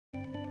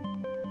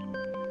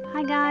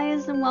Hi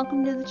guys, and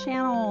welcome to the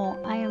channel.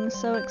 I am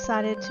so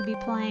excited to be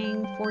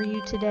playing for you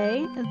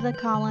today The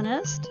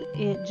Colonist.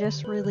 It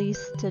just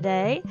released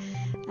today,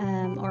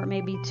 or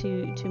maybe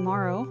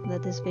tomorrow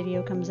that this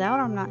video comes out,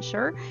 I'm not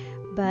sure.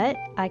 But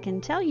I can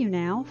tell you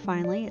now,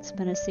 finally, it's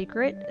been a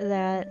secret,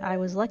 that I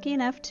was lucky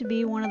enough to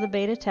be one of the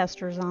beta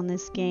testers on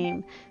this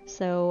game.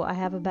 So I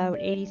have about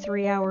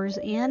 83 hours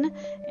in,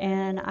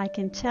 and I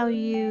can tell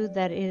you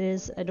that it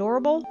is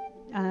adorable.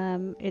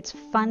 It's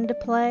fun to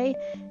play,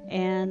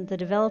 and the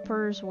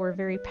developers were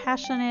very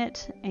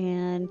passionate,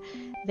 and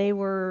they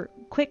were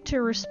quick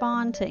to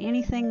respond to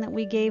anything that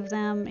we gave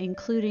them,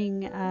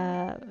 including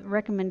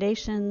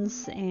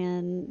recommendations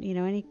and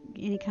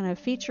any kind of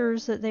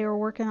features that they were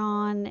working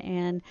on,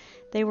 and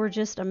they were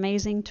just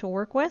amazing to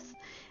work with,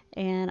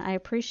 and I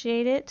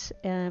appreciate it.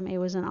 It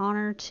was an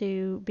honor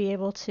to be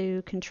able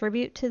to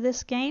contribute to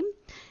this game.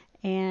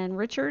 And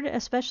Richard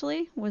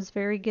especially was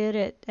very good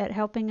at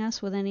helping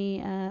us with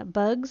any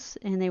bugs,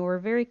 and they were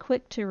very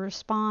quick to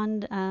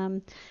respond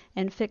and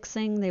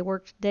fixing. They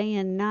worked day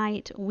and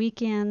night,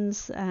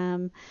 weekends,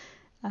 on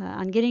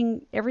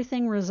getting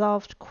everything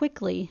resolved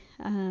quickly,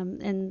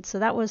 and so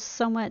that was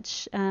so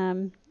much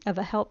of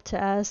a help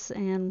to us,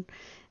 and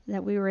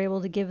that we were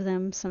able to give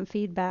them some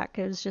feedback.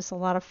 It was just a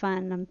lot of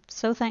fun. I'm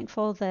so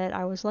thankful that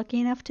I was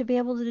lucky enough to be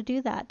able to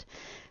do that.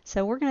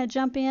 So we're going to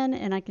jump in,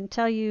 and I can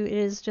tell you it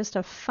is just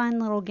a fun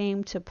little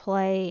game to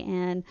play,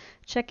 and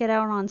check it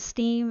out on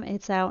Steam.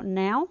 It's out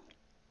now,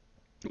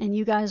 and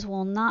you guys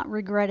will not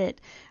regret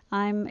it.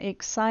 I'm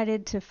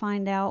excited to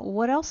find out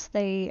what else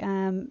they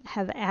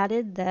have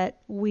added that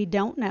we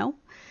don't know.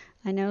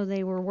 I know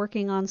they were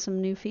working on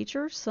some new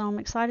features, so I'm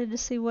excited to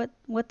see what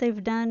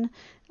they've done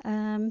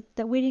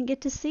that we didn't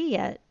get to see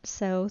yet.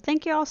 So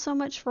thank you all so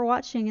much for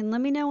watching, and let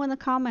me know in the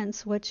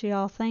comments what you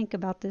all think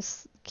about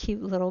this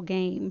cute little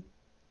game.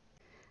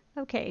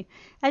 Okay,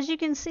 as you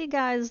can see,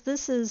 guys,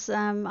 this is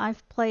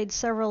I've played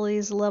several of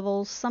these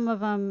levels. Some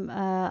of them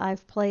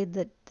I've played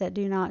that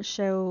do not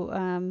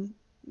show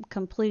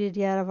completed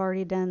yet. I've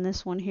already done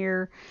this one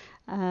here.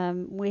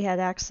 We had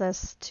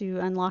access to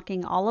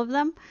unlocking all of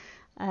them.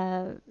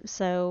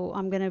 So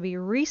I'm going to be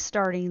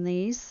restarting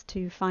these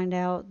to find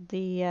out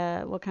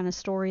what kind of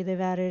story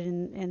they've added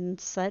and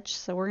such.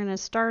 So we're going to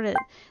start at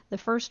the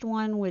first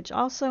one, which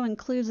also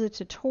includes a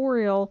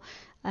tutorial.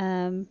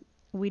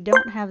 We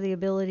don't have the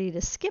ability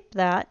to skip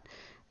that,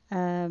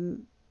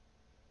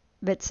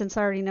 but since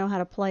I already know how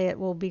to play it,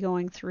 we'll be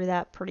going through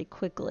that pretty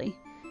quickly.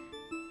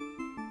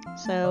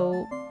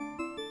 So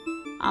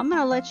I'm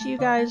going to let you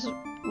guys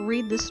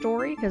read the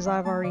story because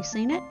I've already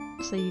seen it,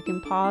 so you can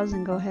pause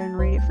and go ahead and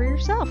read it for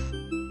yourself.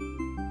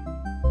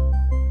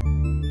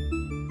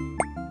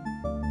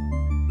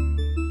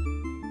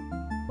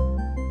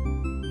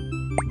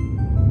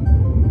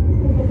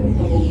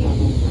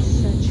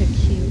 Such a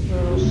cute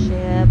little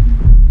ship.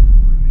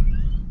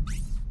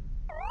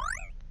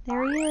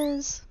 There he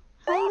is.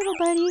 Hi, little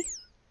buddy.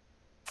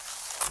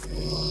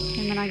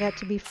 Him and I got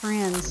to be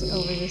friends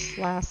over this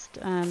last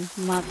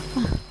month.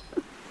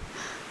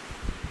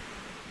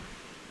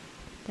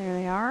 There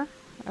they are.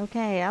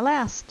 Okay, at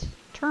last,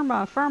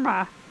 terra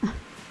firma.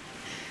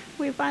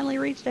 We finally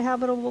reached a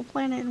habitable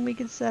planet, and we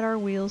can set our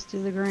wheels to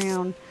the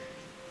ground.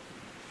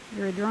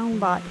 You're a drone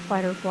bot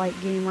fighter flight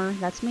gamer,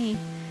 that's me,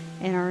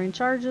 and are in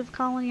charge of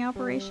colony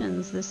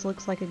operations. This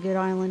looks like a good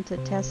island to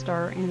test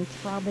our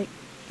anthropic,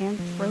 I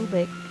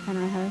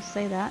don't know how to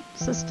say that,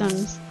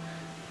 systems.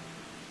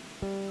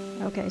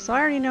 Okay, so I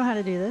already know how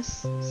to do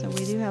this, so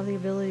we do have the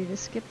ability to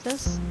skip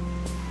this.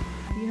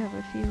 You have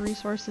a few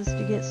resources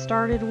to get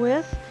started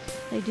with.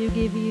 They do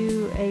give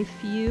you a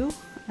few.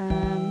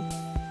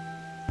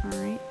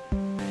 Alright,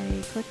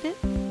 I clicked it.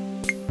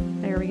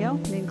 There we go.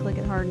 Didn't click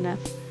it hard enough.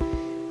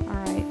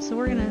 Alright, so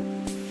we're going to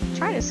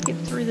try to skip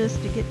through this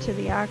to get to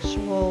the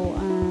actual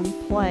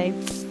play.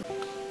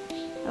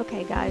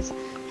 Okay, guys.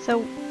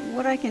 So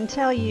what I can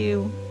tell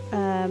you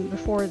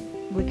before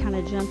we kind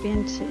of jump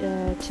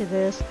into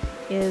this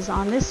is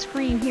on this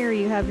screen here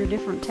you have your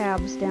different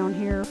tabs down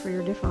here for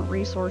your different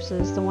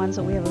resources, the ones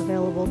that we have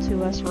available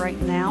to us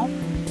right now.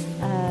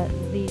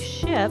 The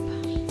ship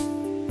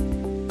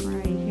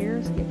right here,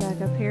 let's get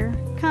back up here,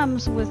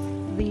 comes with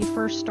the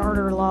first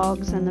starter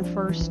logs and the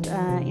first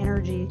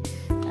energy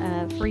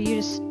for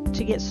you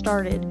to get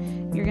started.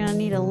 You're going to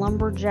need a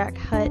lumberjack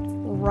hut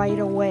right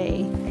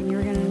away, and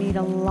you're going to need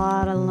a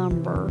lot of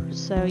lumber,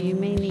 so you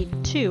may need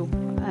two,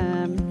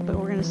 but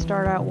we're going to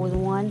start out with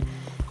one.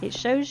 It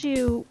shows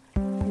you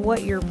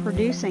what you're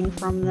producing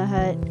from the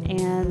hut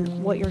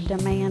and what your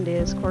demand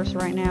is. Of course,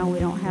 right now we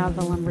don't have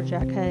the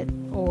lumberjack hut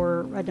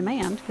or a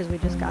demand because we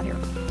just got here.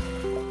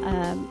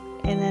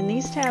 And then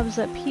these tabs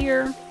up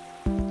here,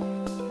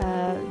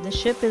 the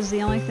ship is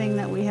the only thing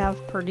that we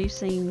have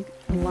producing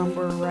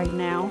lumber right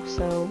now,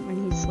 so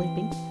when he's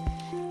sleeping.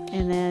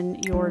 And then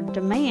your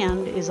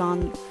demand is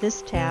on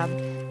this tab.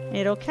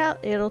 It'll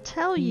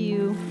tell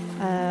you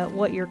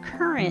what your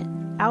current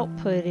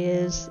output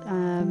is,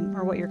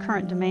 or what your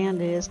current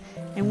demand is,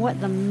 and what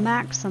the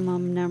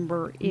maximum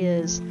number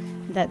is.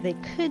 that they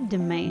could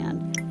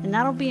demand, and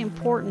that'll be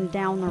important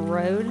down the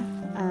road.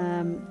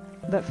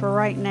 But for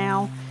right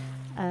now,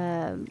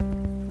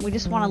 we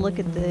just want to look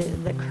at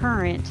the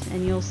current,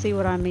 and you'll see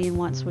what I mean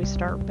once we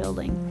start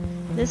building.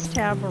 This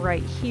tab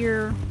right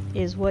here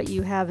is what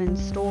you have in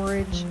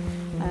storage.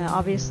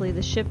 Obviously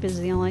the ship is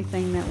the only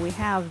thing that we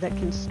have that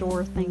can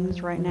store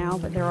things right now,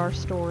 but there are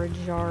storage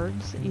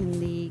yards in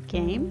the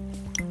game.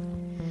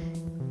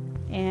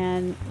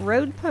 And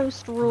road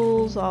post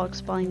rules, I'll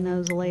explain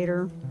those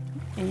later,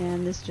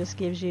 and this just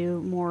gives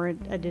you more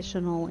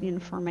additional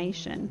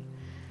information.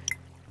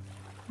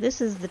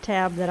 This is the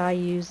tab that I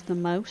use the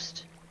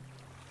most.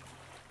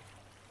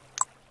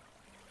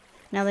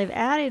 Now they've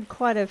added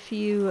quite a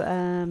few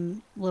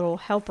little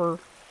helper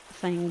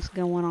things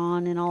going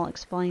on, and I'll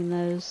explain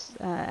those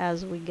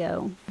as we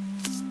go.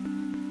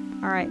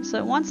 Alright, so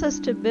it wants us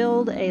to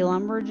build a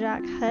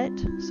lumberjack hut,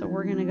 so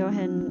we're going to go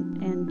ahead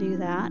and do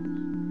that.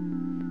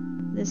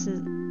 This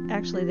is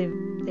actually,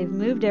 they've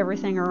moved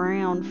everything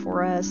around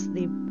for us.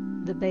 The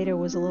beta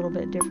was a little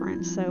bit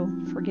different, so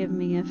forgive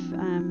me if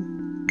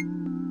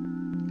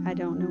I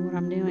don't know what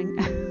I'm doing.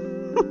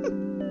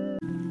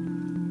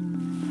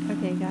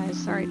 Okay guys,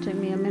 sorry it took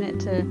me a minute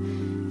to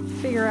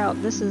figure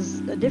out this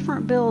is a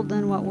different build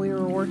than what we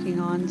were working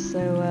on,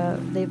 so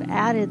they've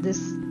added this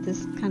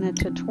kind of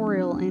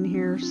tutorial in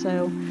here,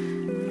 so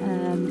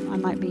I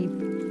might be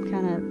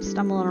kind of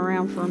stumbling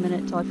around for a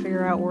minute till I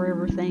figure out where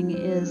everything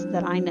is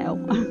that I know.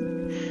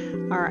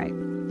 Alright,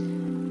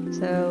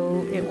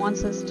 so it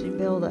wants us to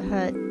build a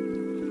hut.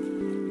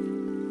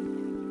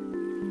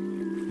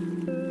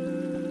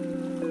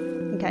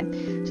 Okay,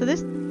 so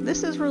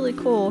this is really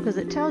cool because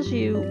it tells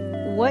you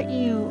what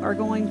you are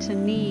going to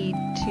need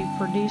to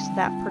produce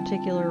that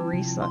particular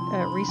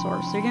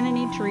resource. So you're going to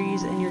need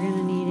trees and you're going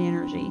to need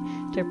energy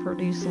to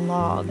produce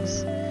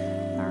logs.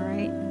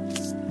 Alright.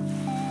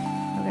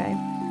 Okay.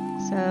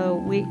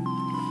 So we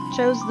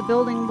chose the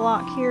building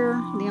block here.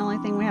 The only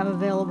thing we have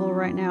available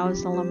right now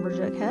is the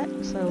lumberjack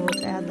hut. So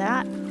let's add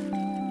that.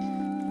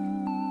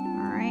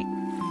 Alright.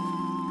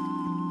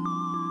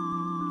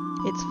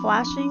 It's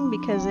flashing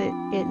because it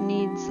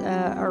needs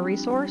a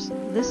resource.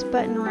 This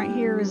button right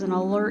here is an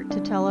alert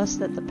to tell us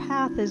that the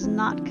path is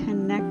not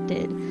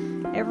connected.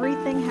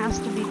 Everything has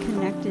to be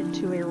connected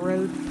to a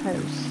road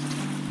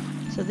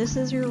post. So this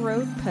is your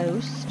road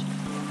post.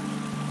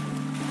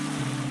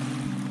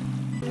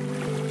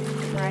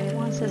 Right, it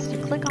wants us to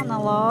click on the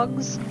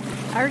logs.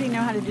 I already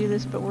know how to do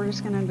this, but we're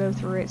just going to go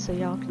through it so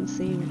y'all can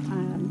see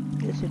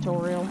the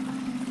tutorial.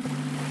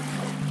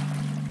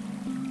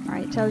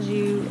 Alright, it tells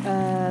you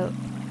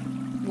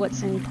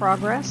what's in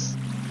progress.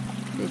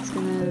 It's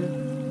going to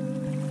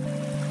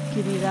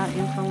give you that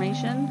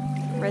information.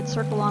 Red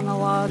circle on the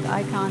log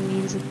icon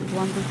means that the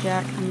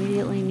lumberjack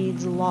immediately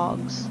needs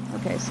logs.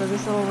 Okay, so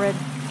this little red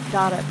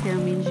dot up here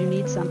means you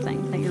need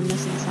something, that you're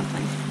missing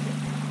something.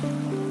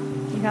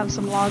 You have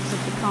some logs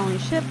at the colony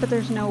ship, but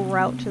there's no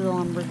route to the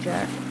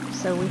lumberjack,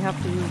 so we have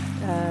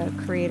to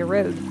create a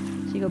road.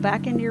 So you go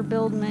back into your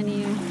build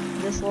menu.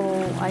 This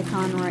little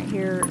icon right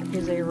here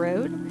is a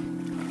road.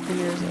 And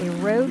there's a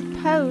road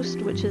post,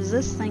 which is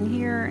this thing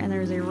here, and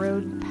there's a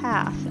road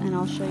path, and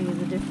I'll show you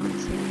the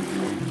difference here in a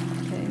minute.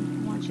 Okay,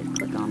 I want you to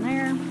click on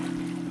there.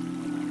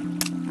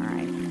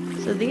 Alright,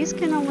 so these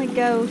can only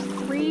go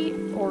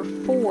 3 or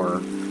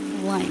 4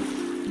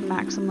 length,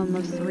 maximum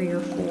of 3 or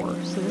 4.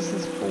 So this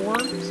is 4,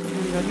 so we're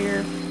going to go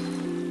here.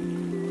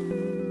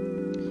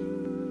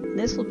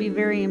 This will be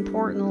very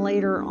important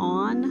later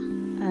on,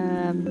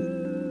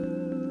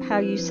 how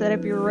you set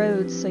up your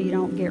roads so you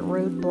don't get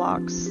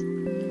roadblocks.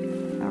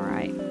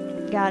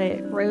 Got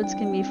it. Roads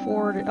can be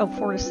 4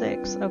 to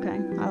 6. Okay,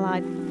 I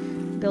lied.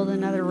 Build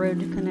another road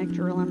to connect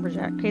your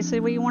lumberjack. Okay,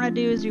 so what you want to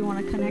do is you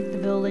want to connect the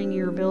building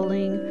you're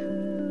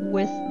building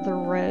with the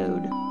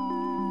road.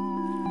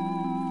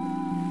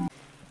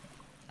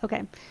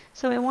 Okay,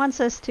 so it wants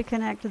us to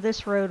connect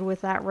this road with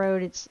that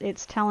road.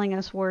 It's telling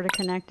us where to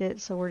connect it,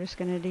 so we're just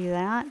going to do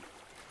that.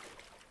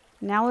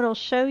 Now it'll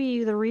show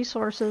you the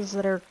resources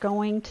that are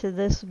going to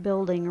this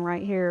building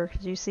right here.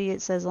 As you see, it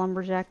says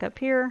lumberjack up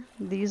here.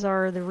 These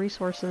are the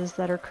resources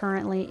that are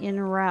currently en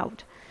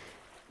route.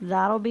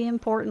 That'll be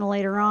important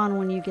later on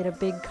when you get a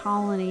big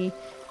colony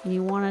and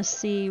you want to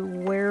see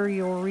where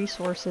your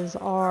resources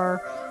are.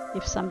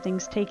 If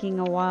something's taking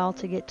a while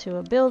to get to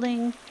a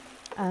building,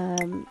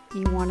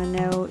 you want to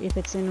know if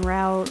it's en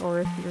route,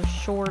 or if you're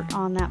short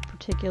on that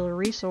particular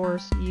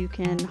resource, you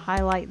can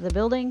highlight the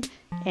building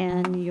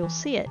and you'll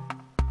see it.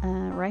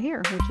 Right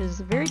here, which is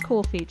a very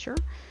cool feature.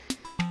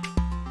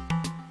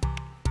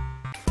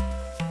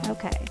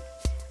 Okay,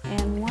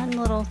 and one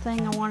little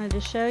thing I wanted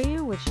to show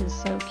you, which is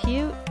so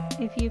cute.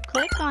 If you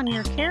click on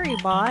your carry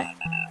bot,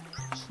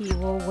 he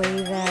will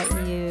wave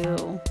at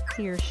you.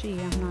 He or she,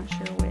 I'm not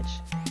sure which.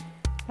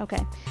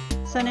 Okay,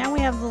 so now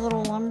we have the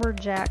little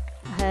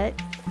lumberjack hut.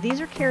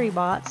 These are carry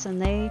bots, and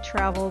they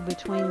travel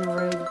between the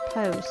road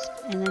posts.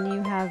 And then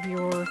you have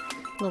your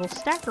little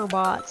stacker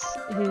bots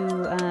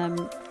who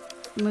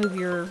move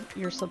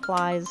your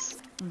supplies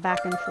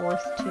back and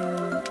forth to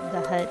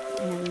the hut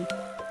and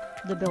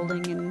the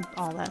building and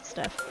all that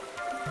stuff.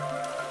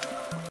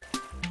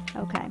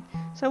 Okay,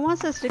 so it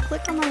wants us to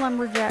click on the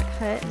lumberjack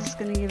hut. It's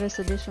going to give us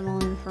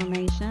additional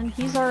information.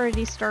 He's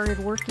already started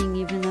working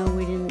even though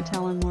we didn't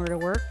tell him where to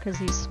work because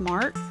he's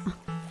smart.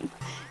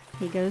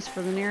 He goes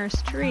for the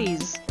nearest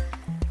trees.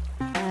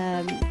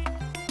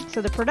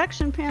 So the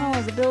production panel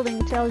of the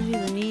building tells you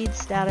the need,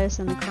 status,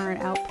 and the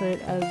current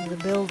output of the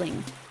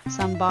building.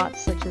 Some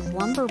bots, such as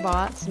lumber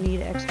bots,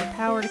 need extra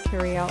power to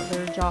carry out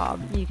their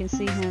job. You can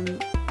see him,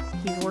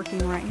 he's working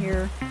right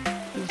here.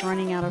 He's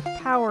running out of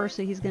power,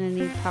 so he's going to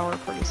need power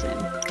pretty soon.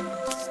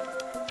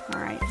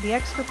 Alright, the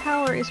extra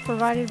power is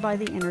provided by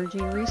the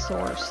energy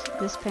resource.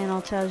 This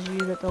panel tells you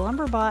that the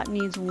lumber bot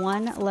needs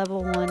 1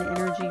 level 1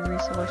 energy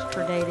resource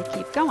per day to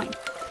keep going.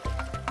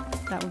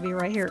 That would be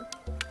right here.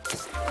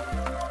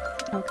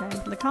 Okay,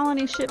 the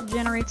colony ship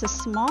generates a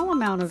small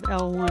amount of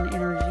L1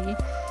 energy,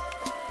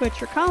 but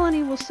your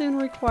colony will soon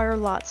require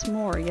lots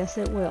more. Yes,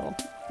 it will.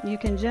 You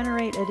can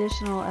generate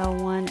additional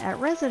L1 at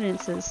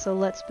residences, so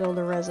let's build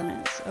a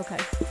residence. Okay,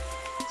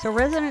 so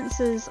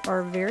residences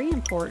are very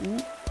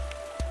important.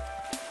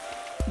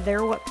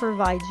 They're what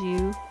provides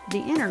you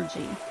the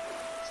energy.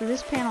 So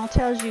this panel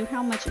tells you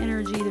how much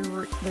energy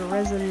the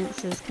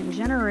residences can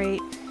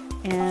generate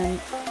and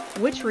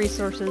which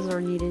resources are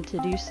needed to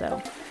do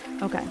so.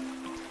 Okay.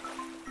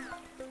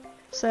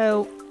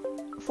 So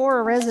for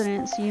a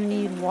residence you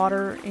need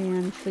water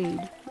and food,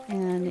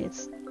 and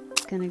it's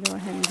going to go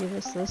ahead and give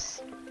us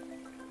this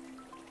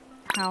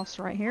house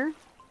right here.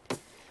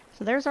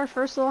 So there's our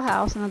first little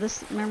house. Now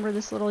this, remember,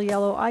 this little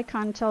yellow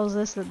icon tells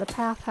us that the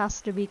path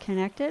has to be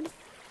connected.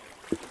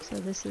 So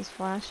this is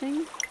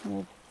flashing.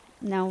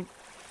 Now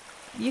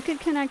you could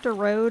connect a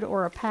road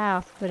or a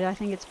path, but I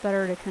think it's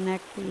better to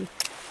connect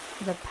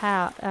the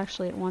path.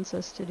 Actually, it wants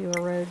us to do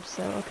a road,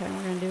 so okay,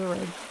 we're going to do a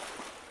road.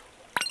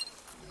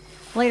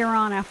 Later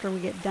on, after we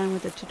get done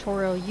with the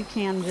tutorial, you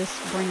can just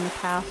bring the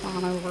path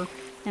on over.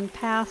 And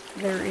path,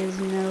 there is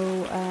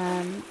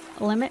no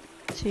limit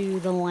to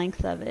the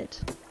length of it.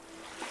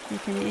 You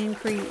can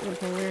increase,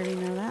 okay, we already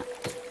know that.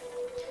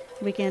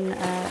 We can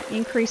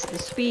increase the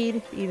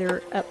speed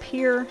either up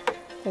here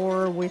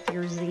or with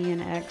your Z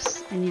and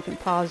X, and you can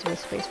pause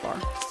with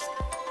spacebar.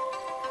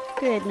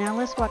 Good, now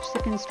let's watch the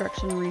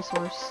construction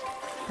resources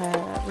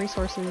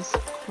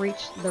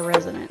reach the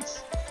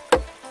residence.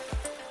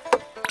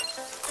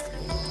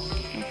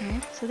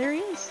 So there he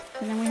is.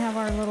 And then we have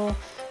our little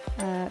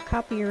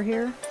copier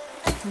here.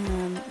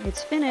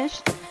 It's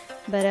finished,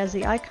 but as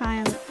the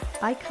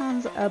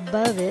icons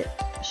above it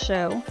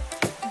show,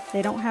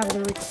 they don't have the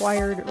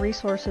required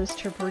resources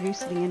to produce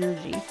the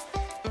energy.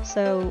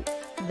 So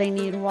they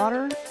need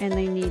water and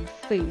they need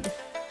food.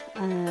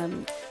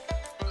 And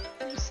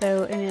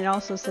it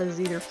also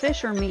says either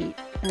fish or meat.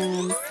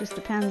 Just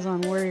depends on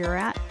where you're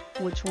at,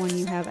 which one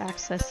you have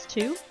access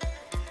to.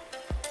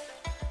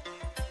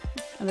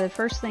 The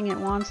first thing it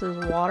wants is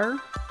water,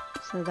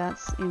 so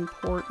that's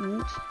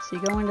important. So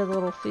you go into the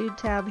little food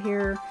tab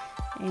here,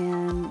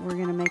 and we're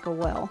going to make a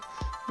well.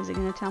 Is it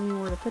going to tell me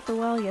where to put the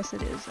well? Yes,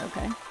 it is.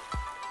 Okay.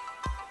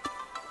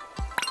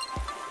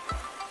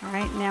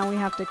 Alright, now we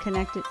have to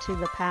connect it to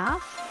the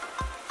path.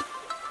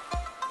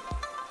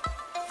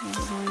 Is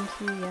it going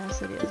to?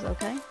 Yes, it is.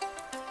 Okay.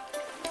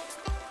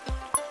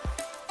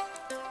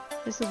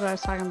 This is what I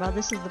was talking about.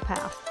 This is the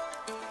path.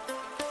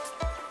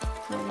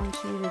 So I want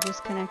you to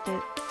just connect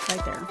it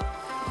right there.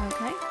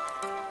 Okay.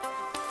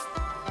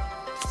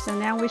 So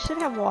now we should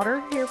have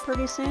water here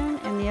pretty soon,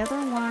 and the other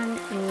one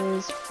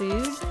is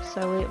food.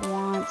 So it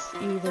wants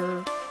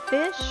either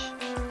fish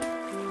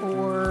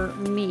or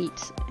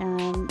meat.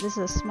 This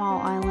is a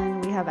small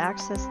island. We have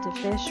access to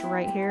fish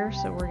right here,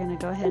 so we're going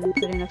to go ahead and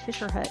put in a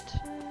fisher hut.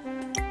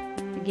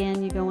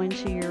 Again, you go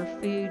into your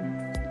food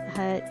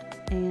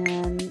hut,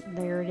 and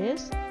there it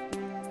is.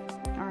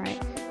 Alright.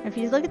 If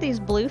you look at these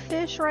blue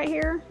fish right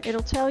here,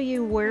 it'll tell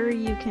you where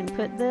you can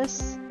put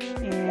this,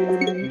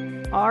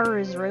 and R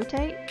is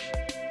rotate,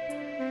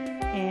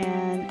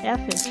 and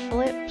F is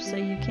flip, so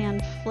you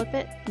can flip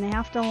it, and they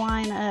have to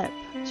line up.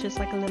 It's just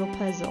like a little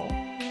puzzle,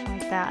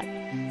 like that.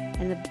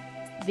 And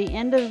the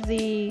end of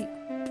the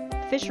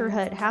fisher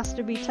hut has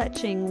to be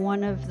touching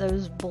one of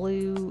those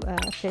blue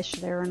fish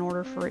there in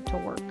order for it to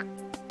work.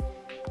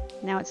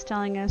 Now it's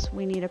telling us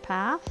we need a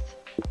path.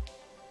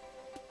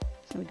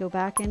 So we go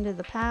back into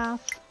the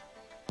path,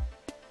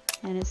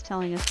 and it's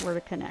telling us where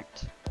to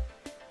connect.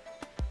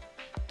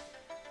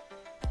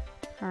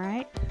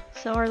 Alright,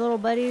 so our little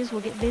buddies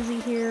will get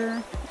busy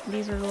here.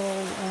 These are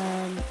little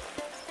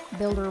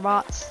builder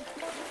bots.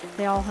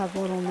 They all have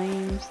little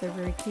names. They're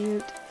very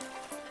cute.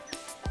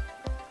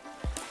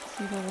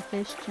 See little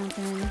fish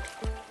jumping.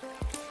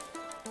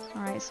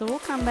 Alright, so we'll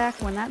come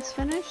back when that's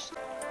finished.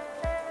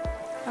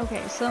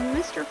 Okay, so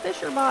Mr.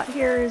 Fisherbot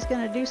here is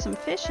going to do some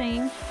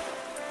fishing,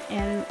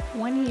 and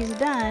when he's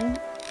done,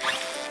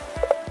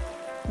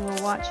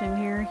 we'll watch him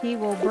here. He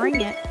will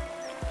bring it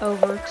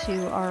over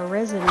to our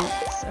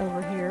residence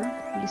over here.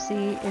 You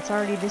see, it's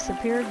already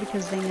disappeared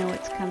because they know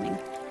it's coming.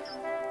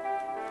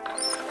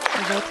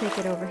 So they'll take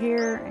it over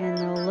here and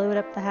they'll load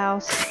up the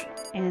house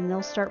and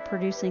they'll start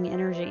producing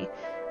energy.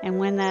 And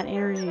when that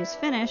energy is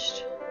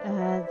finished,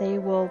 they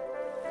will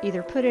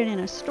either put it in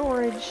a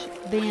storage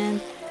bin,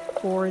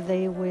 or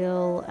they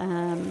will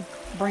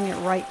bring it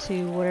right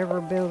to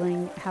whatever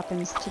building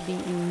happens to be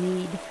in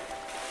need.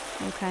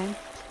 Okay,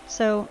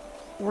 so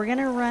we're going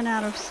to run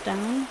out of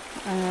stone.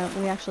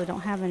 We actually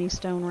don't have any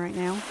stone right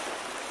now.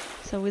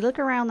 So we look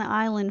around the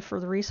island for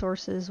the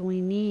resources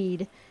we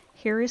need.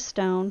 Here is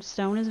stone.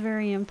 Stone is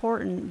very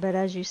important, but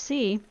as you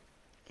see,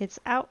 it's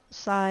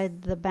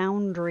outside the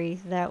boundary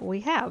that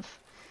we have.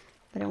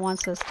 But it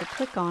wants us to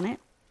click on it.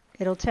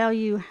 It'll tell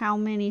you how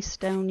many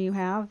stone you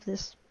have.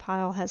 This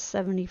pile has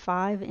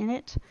 75 in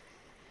it.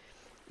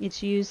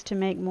 It's used to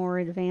make more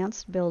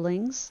advanced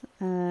buildings.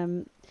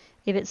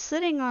 If it's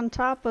sitting on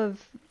top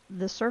of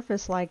the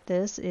surface like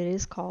this, it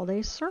is called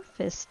a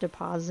surface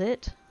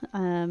deposit.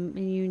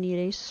 You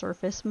need a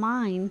surface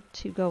mine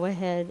to go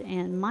ahead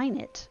and mine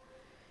it.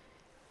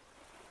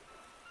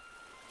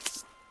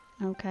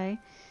 Okay,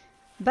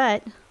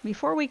 but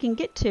before we can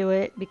get to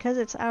it, because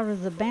it's out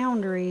of the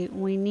boundary,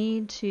 we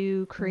need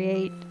to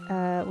create,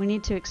 we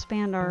need to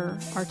expand our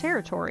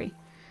territory.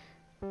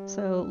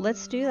 So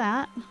let's do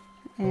that.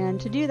 And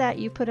to do that,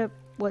 you put up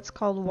what's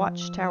called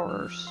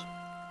watchtowers.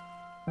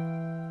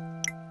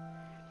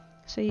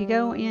 So you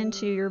go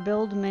into your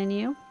build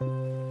menu,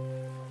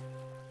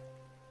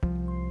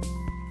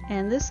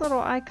 and this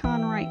little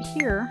icon right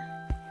here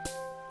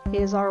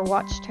is our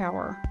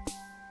watchtower.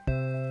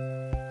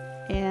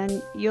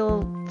 And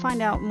you'll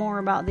find out more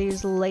about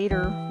these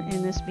later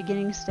in this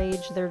beginning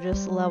stage. They're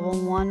just level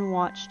 1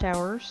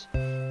 watchtowers.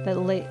 But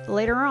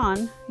later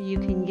on, you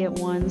can get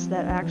ones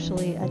that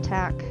actually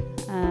attack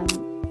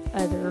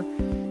other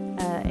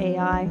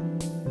AI,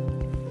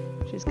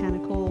 which is kind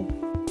of cool.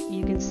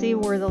 You can see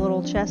where the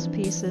little chess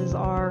pieces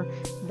are.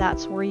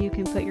 That's where you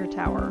can put your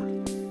tower.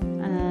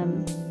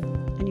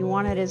 And you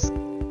want it as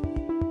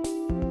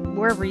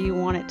wherever you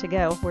want it to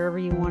go, wherever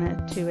you want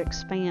it to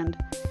expand.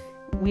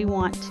 We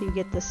want to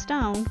get the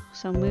stone,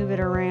 so move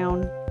it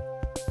around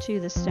to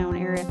the stone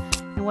area.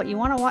 And what you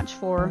want to watch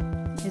for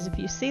is, if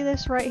you see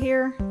this right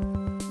here,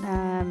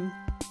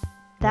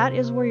 that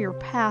is where your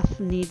path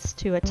needs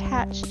to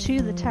attach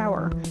to the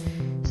tower.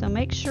 So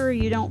make sure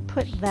you don't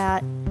put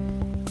that,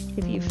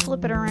 if you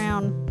flip it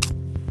around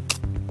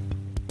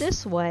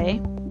this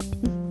way,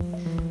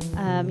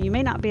 you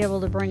may not be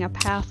able to bring a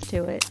path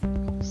to it.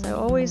 So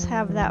always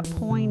have that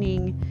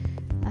pointing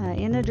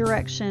in a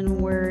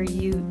direction where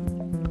you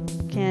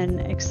can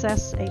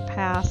access a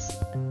path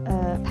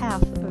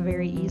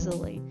very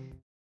easily.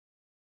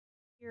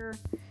 Here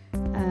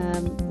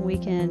we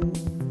can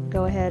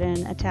go ahead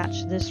and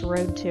attach this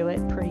road to it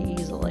pretty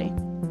easily.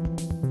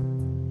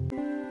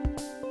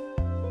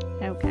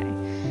 Okay,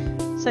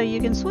 so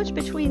you can switch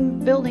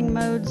between building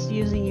modes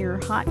using your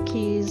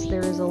hotkeys.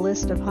 There is a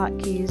list of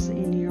hotkeys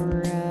in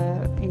your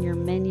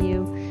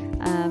menu.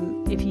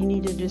 If you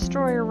need to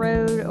destroy a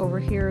road, over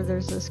here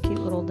there's this cute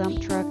little dump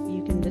truck.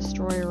 You can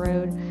destroy a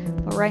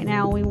road. But right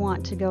now we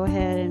want to go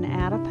ahead and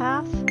add a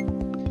path.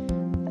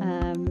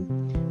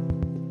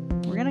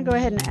 We're going to go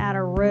ahead and add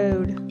a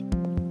road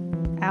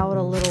out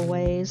a little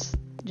ways,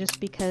 just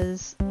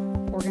because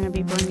we're going to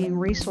be bringing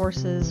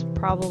resources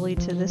probably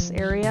to this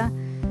area,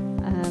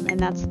 and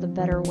that's the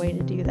better way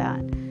to do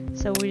that.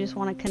 So we just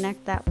want to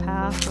connect that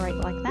path right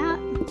like that,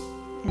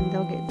 and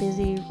they'll get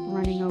busy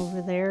running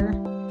over there.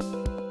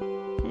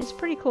 And it's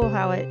pretty cool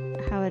how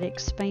it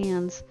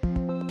expands.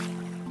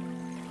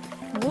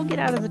 We'll get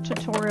out of the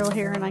tutorial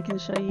here, and I can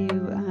show you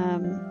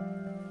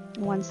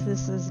once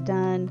this is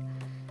done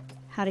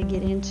how to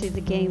get into the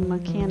game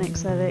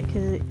mechanics of it,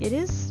 because it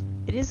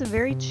is a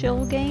very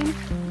chill game,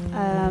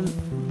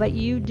 but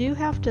you do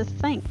have to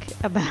think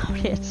about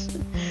it,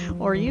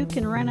 or you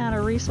can run out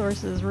of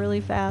resources really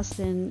fast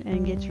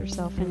and get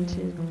yourself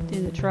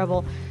into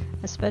trouble,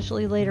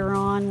 especially later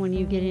on when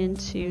you get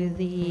into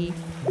the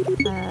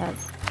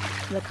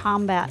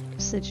combat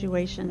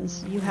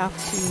situations. You have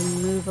to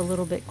move a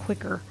little bit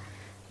quicker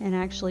and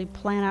actually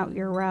plan out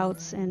your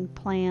routes and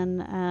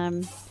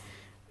plan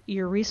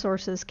your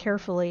resources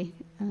carefully,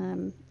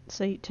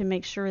 so to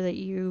make sure that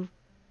you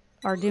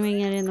are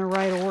doing it in the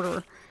right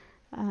order.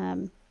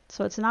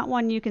 So it's not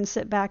one you can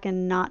sit back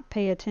and not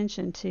pay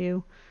attention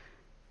to,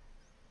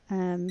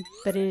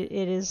 but it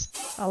is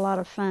a lot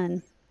of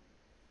fun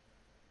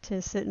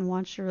to sit and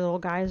watch your little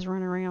guys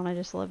run around. I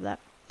just love that.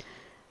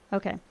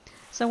 Okay,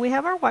 so we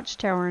have our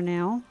watchtower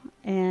now,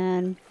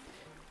 and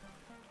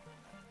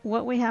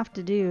what we have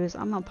to do is,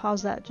 I'm going to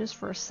pause that just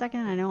for a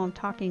second. I know I'm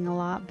talking a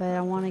lot, but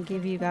I want to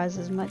give you guys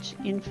as much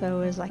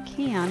info as I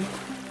can.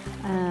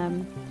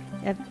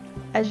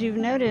 As you've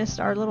noticed,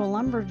 our little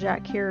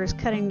lumberjack here is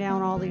cutting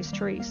down all these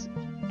trees,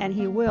 and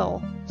he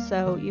will.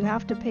 So you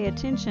have to pay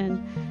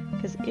attention,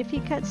 because if he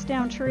cuts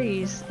down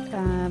trees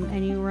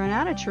and you run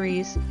out of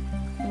trees,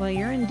 well,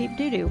 you're in deep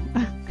doo-doo,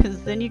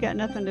 because then you got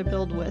nothing to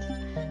build with.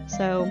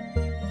 So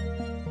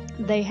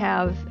they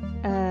have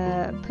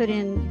put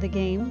in the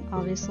game,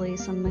 obviously,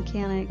 some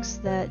mechanics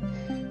that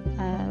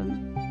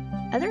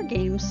other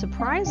games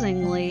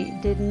surprisingly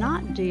did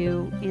not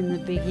do in the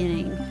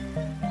beginning.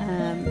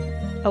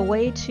 A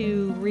way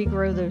to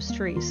regrow those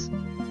trees.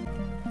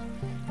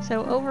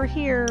 So over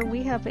here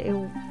we have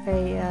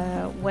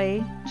a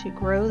way to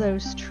grow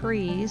those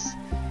trees.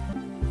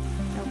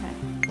 Okay,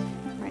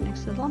 right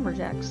next to the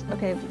lumberjacks.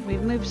 Okay,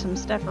 we've moved some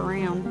stuff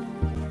around.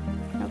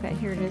 Okay,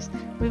 here it is.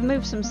 We've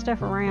moved some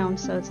stuff around,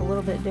 so it's a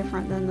little bit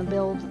different than the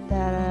build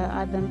that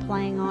I've been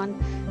playing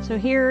on. So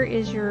here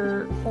is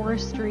your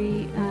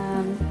forestry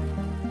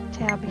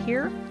tab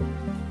here.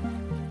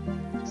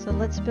 So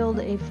let's build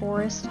a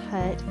forest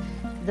hut.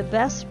 The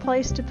best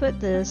place to put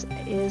this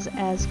is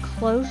as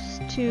close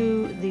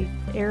to the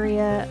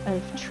area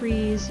of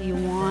trees you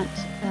want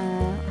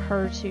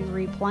her to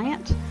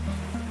replant.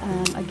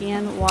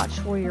 Again,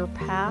 watch where your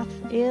path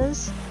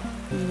is.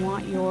 You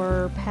want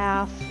your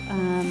path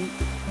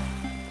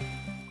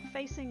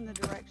facing the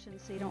direction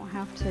so you don't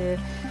have to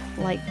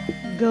like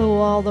go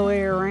all the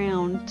way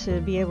around to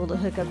be able to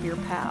hook up your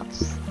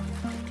paths.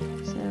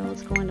 So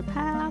let's go into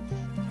path.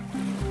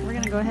 We're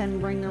going to go ahead and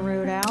bring the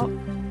road out.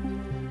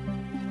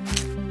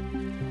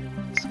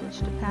 Switch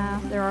to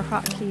path. There are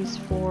hotkeys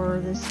for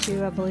this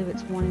too. I believe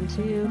it's 1 and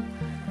 2.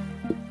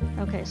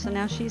 Okay, so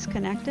now she's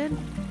connected.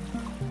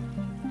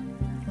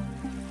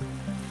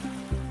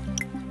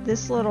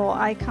 This little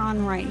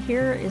icon right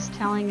here is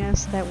telling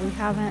us that we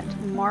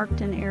haven't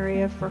marked an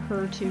area for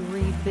her to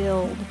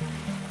rebuild,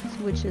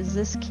 which is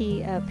this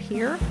key up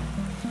here.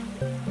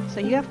 So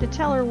you have to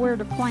tell her where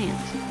to plant.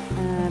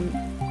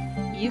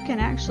 You can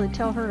actually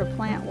tell her to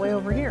plant way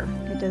over here.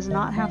 It does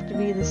not have to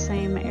be the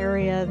same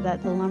area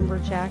that the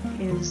lumberjack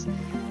is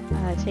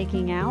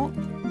taking out,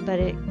 but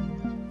it,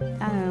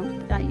 I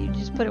don't know, you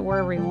just put it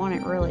wherever you want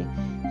it really.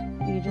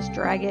 You just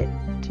drag it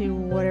to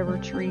whatever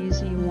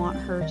trees you want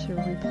her to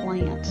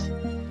replant.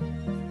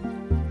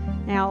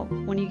 Now,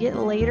 when you get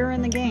later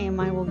in the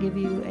game, I will give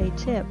you a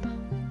tip.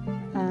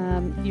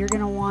 You're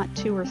going to want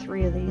 2 or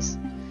 3 of these.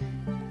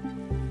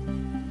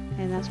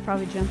 And that's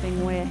probably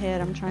jumping way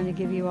ahead. I'm trying to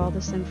give you all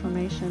this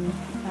information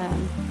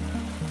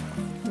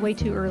way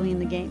too early in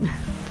the game.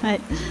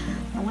 But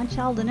I want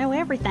y'all to know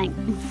everything.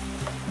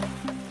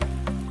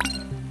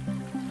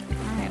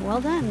 Alright, well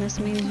done. This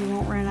means you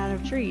won't run out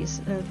of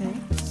trees. Okay.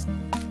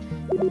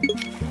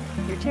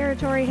 Your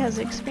territory has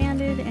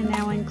expanded and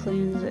now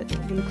includes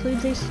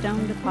a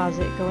stone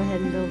deposit. Go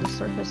ahead and build a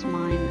surface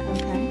mine.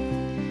 Okay.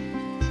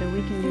 So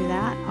we can do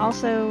that.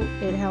 Also,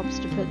 it helps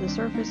to put the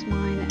surface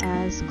mine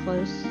as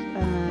close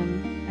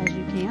as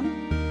you can.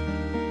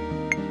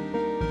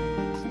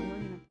 So we're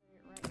going to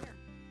put it right here.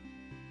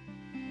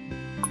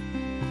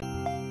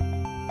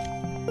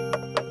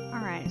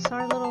 Alright, so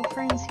our little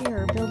friends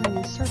here are building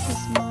a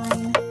surface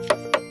mine.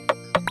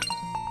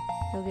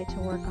 They'll get to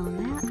work on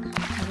that.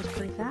 That was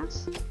pretty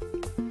fast.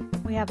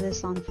 We have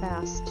this on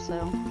fast,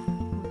 so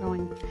we're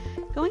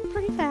going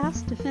pretty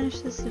fast to finish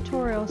this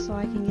tutorial so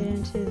I can get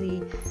into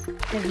the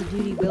heavy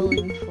duty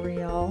building for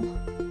y'all.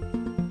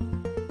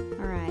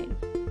 Alright.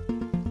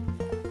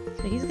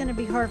 So he's going to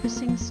be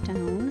harvesting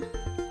stone,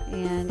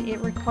 and it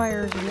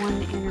requires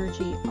 1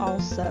 energy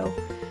also.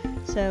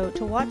 So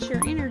to watch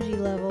your energy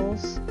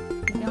levels,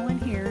 go in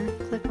here,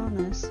 click on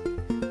this.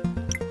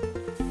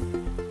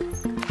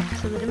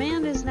 So the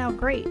demand is now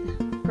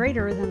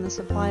greater than the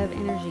supply of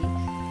energy.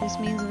 This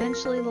means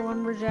eventually the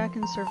lumberjack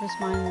and surface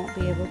mine won't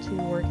be able to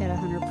work at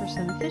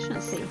 100%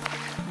 efficiency.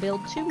 Build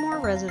 2 more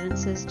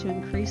residences to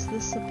increase the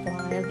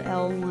supply of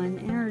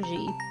L1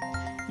 energy.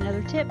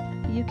 Another tip,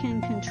 you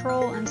can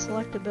control and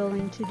select a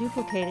building to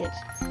duplicate it.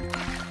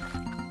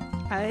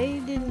 I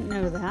didn't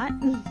know that.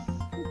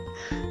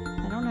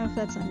 I don't know if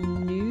that's a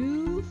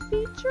new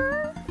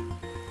feature.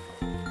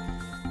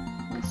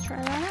 Let's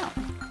try that out.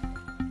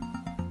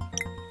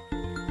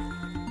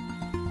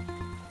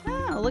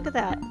 Oh, look at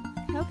that.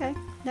 Okay,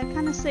 that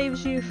kind of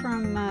saves you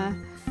from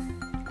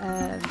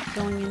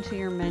going into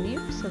your menu,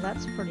 so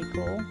that's pretty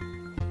cool.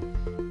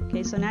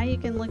 Okay, so now you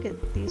can look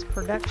at these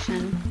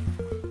production.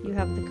 You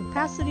have the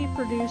capacity to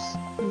produce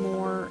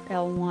more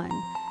L1,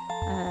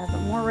 but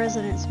more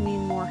residents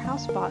mean more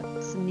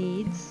housebox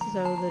needs,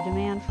 so the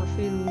demand for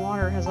food and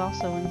water has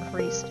also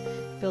increased.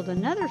 Build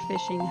another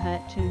fishing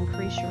hut to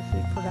increase your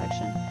food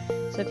production.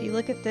 So if you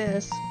look at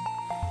this,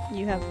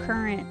 you have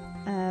current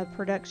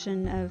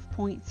production of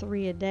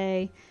 0.3 a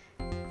day.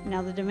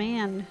 Now the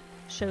demand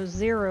shows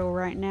 0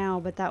 right now,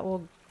 but that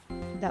will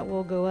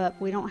go up.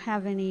 We don't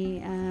have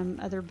any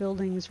other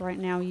buildings right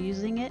now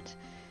using it,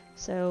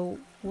 so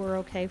we're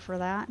okay for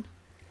that.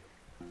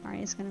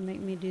 Alright, it's going to make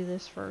me do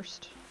this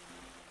first.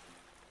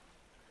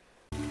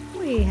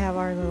 We have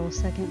our little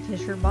second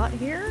fisher bot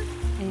here,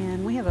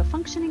 and we have a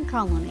functioning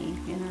colony,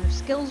 and our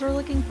skills are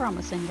looking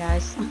promising,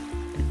 guys.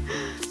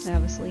 I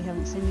obviously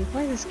haven't seen you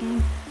play this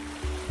game.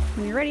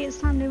 When you're ready, it's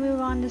time to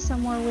move on to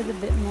somewhere with a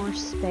bit more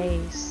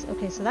space.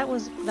 Okay, so that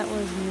was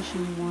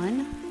mission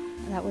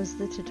 1. That was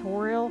the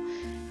tutorial.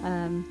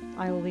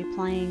 I will be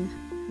playing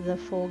the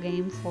full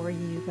game for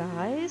you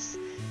guys.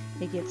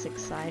 It gets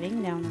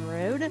exciting down the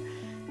road.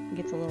 It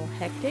gets a little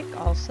hectic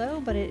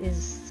also, but it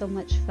is so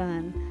much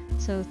fun.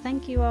 So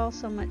thank you all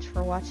so much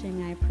for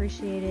watching. I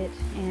appreciate it,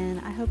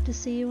 and I hope to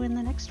see you in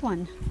the next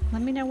one.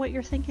 Let me know what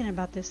you're thinking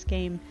about this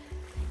game.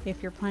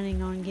 If you're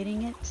planning on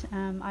getting it,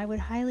 I would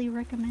highly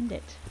recommend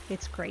it.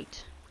 It's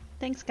great.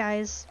 Thanks,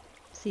 guys.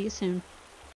 See you soon.